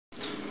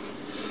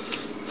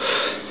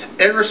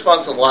In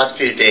response to the last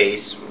few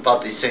days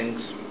about these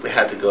things we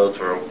had to go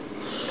through,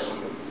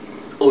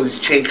 all these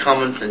chain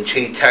comments and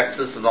chain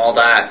texts and all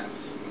that.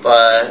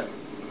 But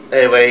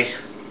anyway,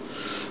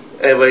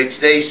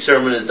 today's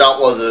sermon is not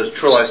one of those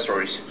true life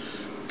stories.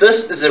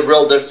 This is a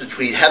real difference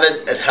between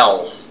heaven and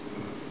hell.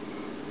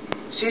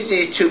 See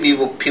these two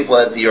people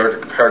at the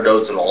earth, compare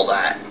notes and all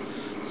that.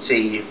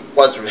 See,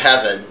 one's from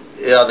heaven,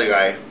 the other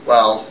guy,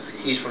 well,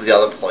 he's from the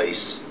other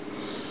place.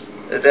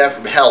 The man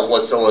from hell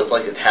was always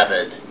like in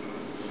heaven.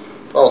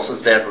 Paul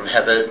says man from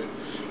heaven.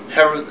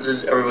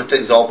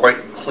 Everything's all bright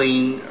and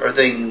clean.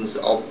 Everything's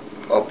all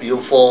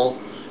beautiful.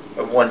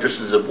 Everyone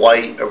dresses in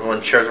white.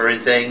 Everyone shares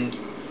everything.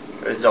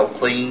 Everything's all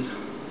clean.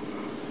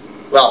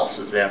 Well,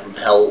 says man from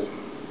hell.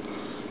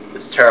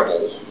 It's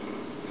terrible.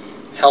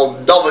 Hell,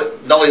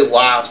 nobody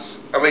laughs.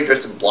 Everybody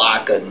dresses in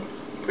black and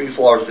pretty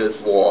flowers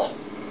against the law.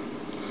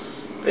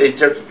 The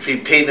difference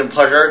between pain and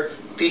pleasure,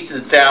 feast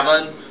and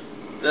famine,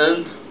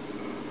 and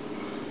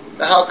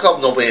how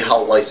come nobody in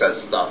hell likes that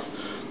stuff?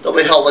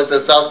 Nobody in hell likes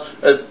that stuff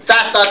because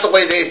that's not the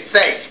way they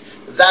think.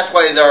 That's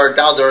why they're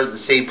down there in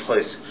the same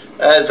place.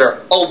 That is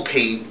their own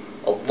pain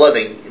of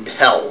living in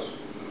hell.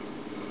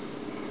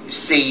 You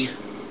see,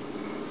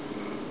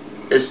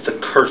 it's the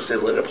curse they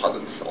laid upon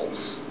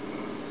themselves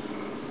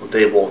when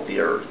they walk the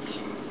earth.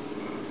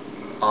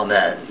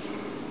 Amen.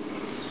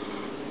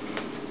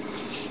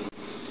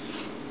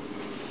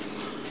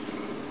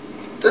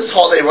 This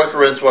holiday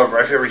represents one of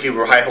our favorite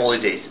Hebrew high holy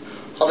days,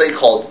 a holiday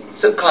called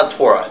Simchat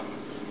Torah.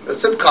 Now,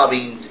 Simcha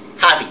means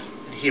happy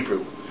in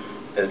Hebrew,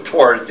 and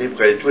Torah is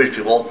named by the Jewish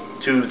people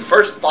to the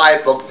first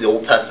 5 books of the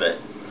Old Testament.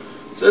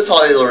 So this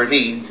holiday literally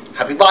means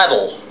Happy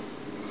Bible.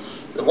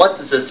 Then what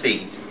does this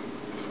mean?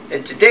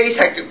 In today's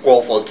hectic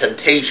world full of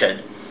temptation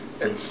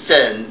and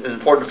sin,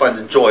 it's important to find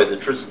the joy, the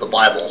truth of the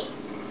Bible.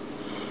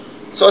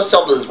 So let's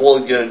start with this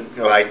really good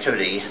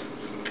activity.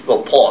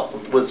 People pause,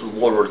 let the wisdom of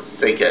the Lord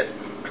sink it.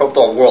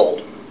 Trouble the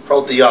world,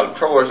 trouble the young,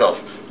 trouble ourselves.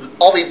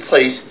 All be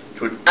placed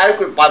to an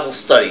adequate Bible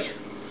study.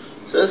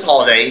 So this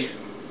holiday,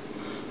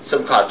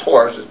 Simchat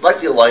Torah, is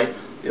much like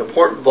the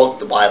important book,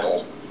 the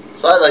Bible.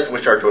 So I'd like to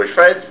wish our Jewish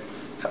friends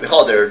happy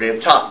holiday or day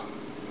of time.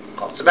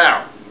 Chag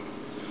Sameach.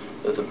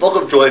 Let the book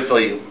of joy fill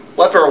you.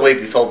 Let our way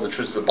be filled with the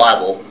truths of the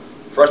Bible.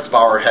 For us to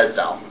bow our heads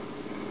down.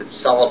 It's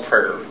solemn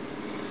prayer.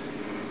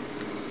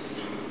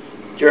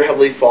 Dear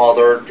Heavenly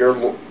Father, dear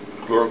Lord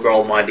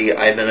God Almighty,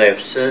 I admit I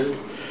have sinned.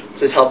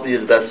 Please help me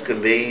the best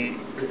can be.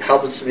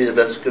 Help us to be the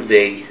best can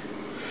be.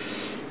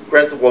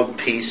 Grant the world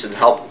peace and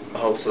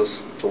helps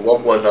us to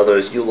love one another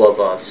as you love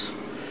us.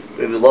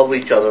 May we love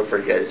each other for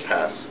days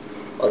past.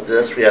 Of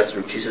this we ask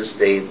through Jesus'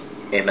 name.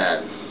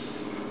 Amen.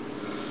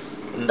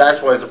 And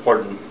that's why it's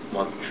important to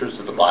want the truths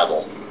of the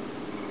Bible.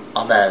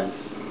 Amen.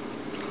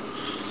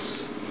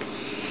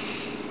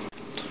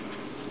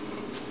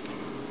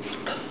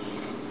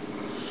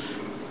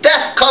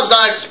 Death comes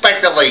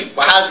unexpectedly.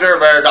 What has been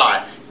or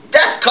not?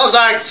 Death comes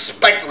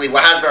unexpectedly.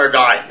 What has been or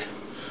not?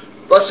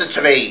 Listen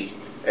to me.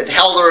 In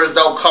hell there is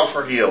no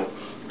comfort for you.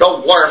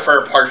 No water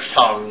for a parched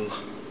tongue.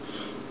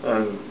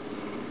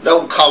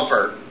 No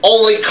comfort.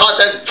 Only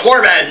constant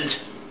torment.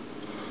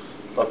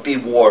 But be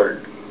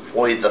warned, for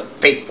only the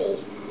faithful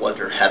will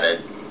enter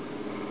heaven.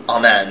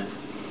 Amen.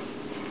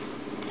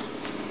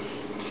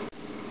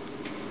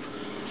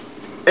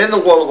 In the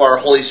world of our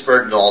Holy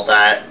Spirit and all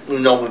that, we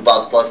know we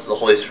about the blessing of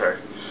the Holy Spirit.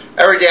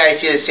 Every day I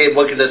see the same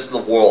wickedness in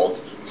the world.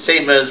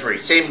 Same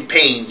misery, same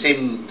pain,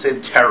 same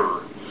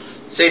terror,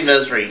 same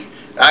misery.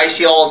 And I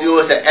see all of you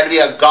as an enemy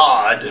of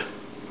God.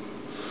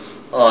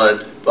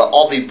 But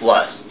I'll be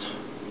blessed.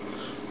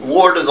 The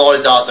Lord is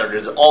always out there.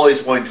 He's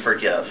always going to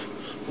forgive.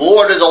 The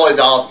Lord is always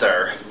out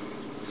there.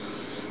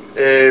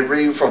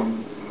 Reading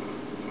from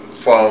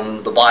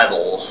the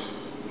Bible.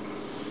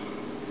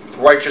 The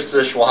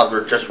righteousness will have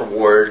their just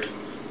reward,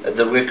 and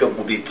the wicked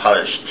will be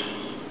punished.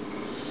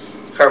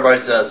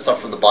 Everybody says stuff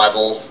from the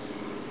Bible.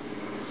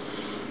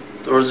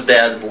 There was a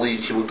man who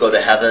believed he would go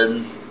to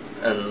heaven,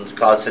 and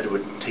God said he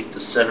would take the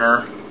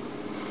sinner.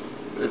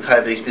 It kind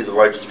of makes me the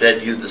righteous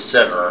man, you the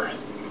sinner.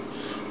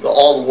 But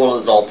all the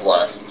world is all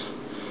blessed.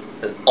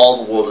 And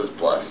all the world is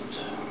blessed.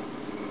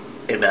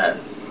 Amen.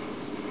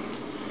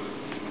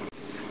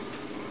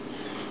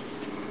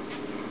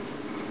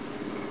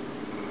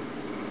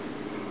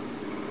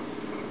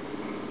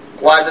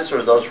 Gladness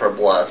for those who are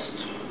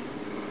blessed.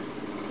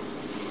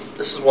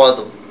 This is one of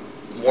the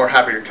more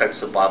happier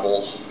texts of the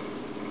Bible.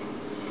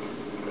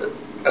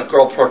 A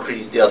girl approached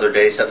me the other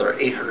day said there are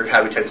 800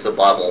 happy texts of the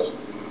Bible.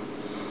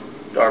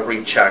 I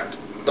rechecked.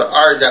 There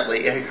are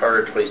exactly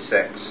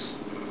 826.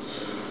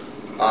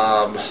 I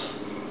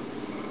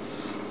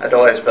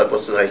know I spent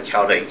most of the night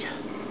counting.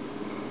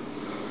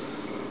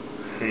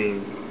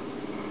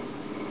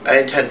 I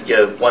intend to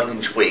give one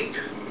each week.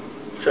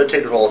 Should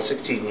take a total of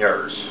 16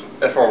 years.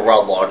 If we're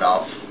around long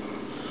enough.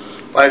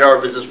 Find our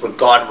visits with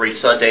God every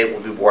Sunday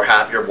will be more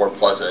happier, more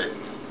pleasant.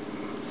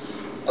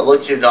 I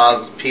look to you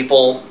now as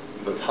people,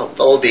 as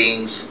fellow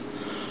beings.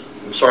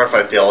 I'm sorry if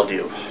I failed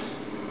you.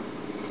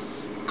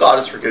 God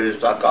is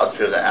forgiveness, not God's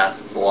fear that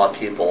asks a lot of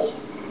people.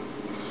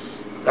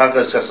 Not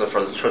going to discuss it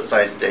for the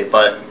tonight's day,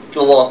 but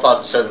do a little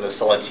thought sending this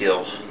along to you.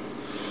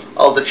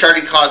 Oh, the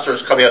charity concert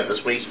is coming up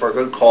this week for a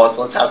good cause.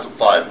 Let's have some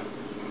fun.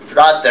 If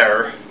you're not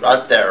there,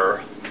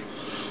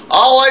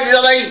 I'll let you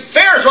know the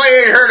fair's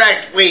right here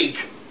next week.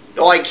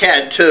 No, I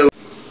can too.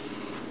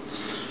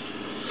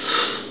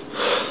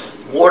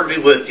 Lord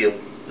be with you,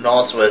 and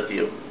also with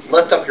you.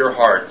 Lift up your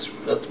hearts,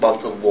 lift them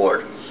up to the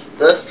Lord.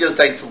 Let us give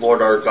thanks to the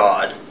Lord our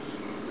God.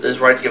 It is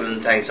right to give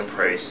him thanks and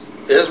praise.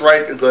 It is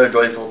right and good and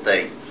joyful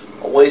thing.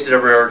 Always and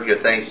everywhere to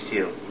give thanks to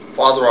you,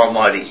 Father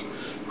Almighty,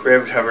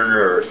 creator of heaven and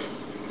earth.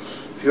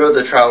 You are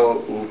the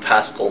true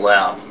Paschal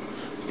Lamb.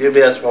 You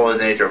be us one with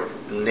nature,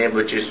 in the name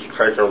of Jesus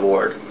Christ our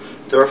Lord.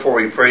 Therefore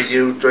we praise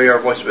you, join our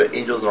voices with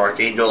angels and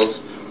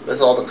archangels, with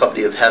all the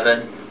company of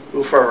heaven,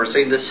 who forever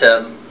sing this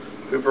hymn,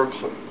 who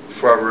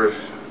forever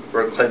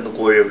proclaim the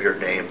glory of your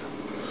name.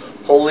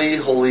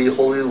 Holy, holy,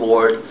 holy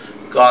Lord,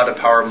 God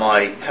of power and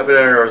might, heaven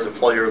and earth are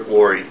full of your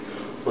glory.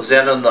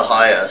 Hosanna in the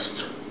highest.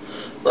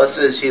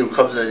 Blessed is he who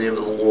comes in the name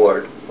of the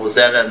Lord.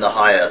 Hosanna in the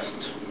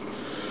highest.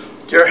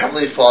 Dear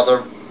Heavenly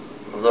Father,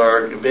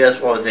 Lord, you made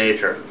us one with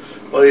nature.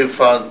 When you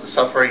found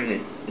suffering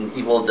and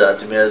evil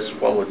death, you made us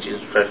one with Jesus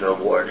Christ our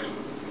Lord.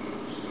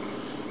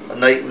 On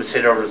the night we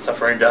stayed over the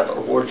suffering and death, our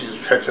Lord Jesus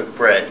Christ took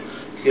bread.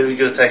 To give you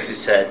good thanks, he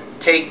said,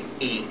 "Take,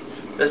 eat.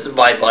 This is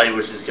my body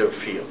which is given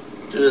for you.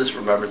 Do this in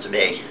remembrance of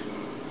me."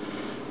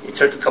 He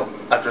took the cup,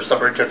 after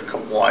supper, he took the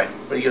cup of wine.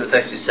 When he gave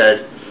thanks, he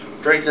said,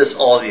 "Drink this,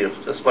 all of you.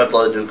 This is my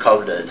blood of the new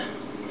covenant.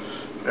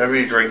 Whenever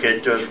you drink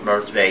it, do it in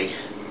remembrance of me."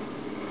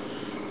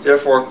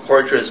 Therefore,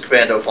 according to his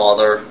command, O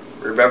Father,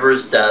 remember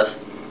his death,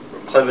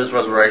 proclaim his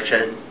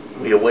resurrection,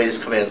 and we await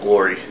his coming in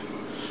glory.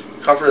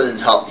 Comfort and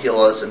help heal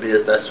us and be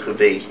as best could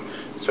be.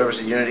 Serve us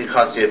in unity,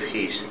 constancy, and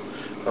peace.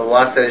 And the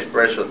last days,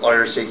 embrace with all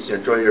your saints and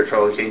enjoy your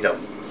eternal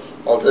kingdom.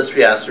 All this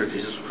we ask through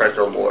Jesus Christ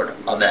our Lord.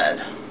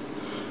 Amen.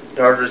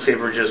 In order to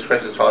Savior Jesus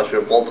Christ the cross, we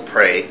are bold to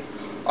pray.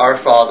 Our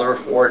Father,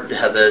 who art in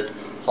heaven,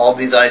 hallowed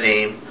be thy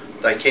name.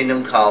 Thy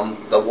kingdom come,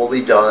 thy will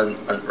be done,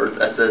 on earth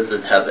as it is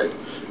in heaven.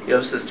 Give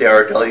us this day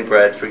our daily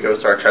bread, forgive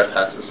us our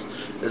trespasses,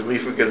 as we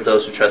forgive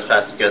those who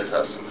trespass against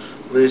us.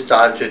 Lead us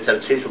not into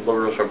temptation,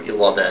 deliver us from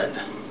evil. Amen.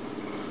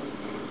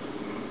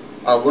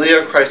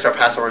 Alleluia, Christ our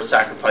Passover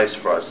sacrifice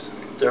for us.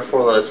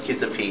 Therefore let us keep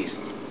the feast.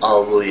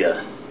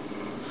 Alleluia.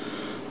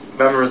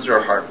 Remember with your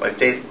heart, by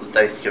faith and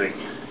thanksgiving.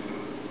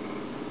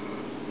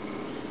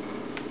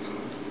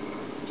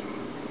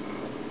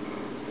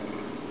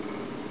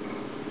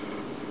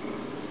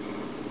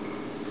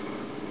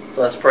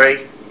 Let us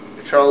pray.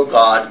 Eternal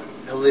God,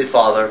 Heavenly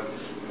Father,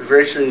 who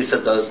graciously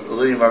accept us, the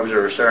living members of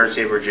our Son and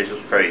Savior Jesus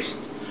Christ,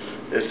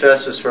 and fed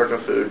us with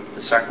spiritual food,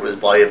 the sacrament of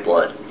his body and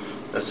blood,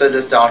 and send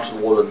us down to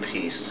the world in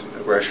peace,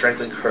 and where strength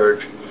and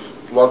courage,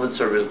 love and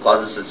service,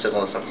 gladness and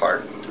singleness of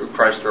heart, through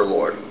Christ our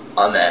Lord.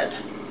 Amen.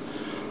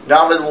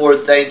 Now may the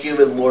Lord thank you,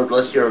 may the Lord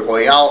bless you. You're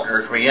going out and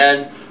you're coming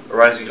in, you're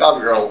rising up,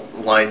 you're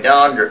lying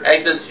down, your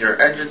exits, your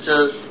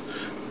entrances,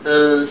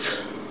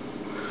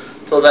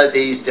 till that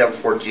day you stand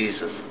before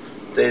Jesus.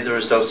 There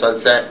is no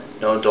sunset,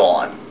 no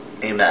dawn.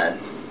 Amen.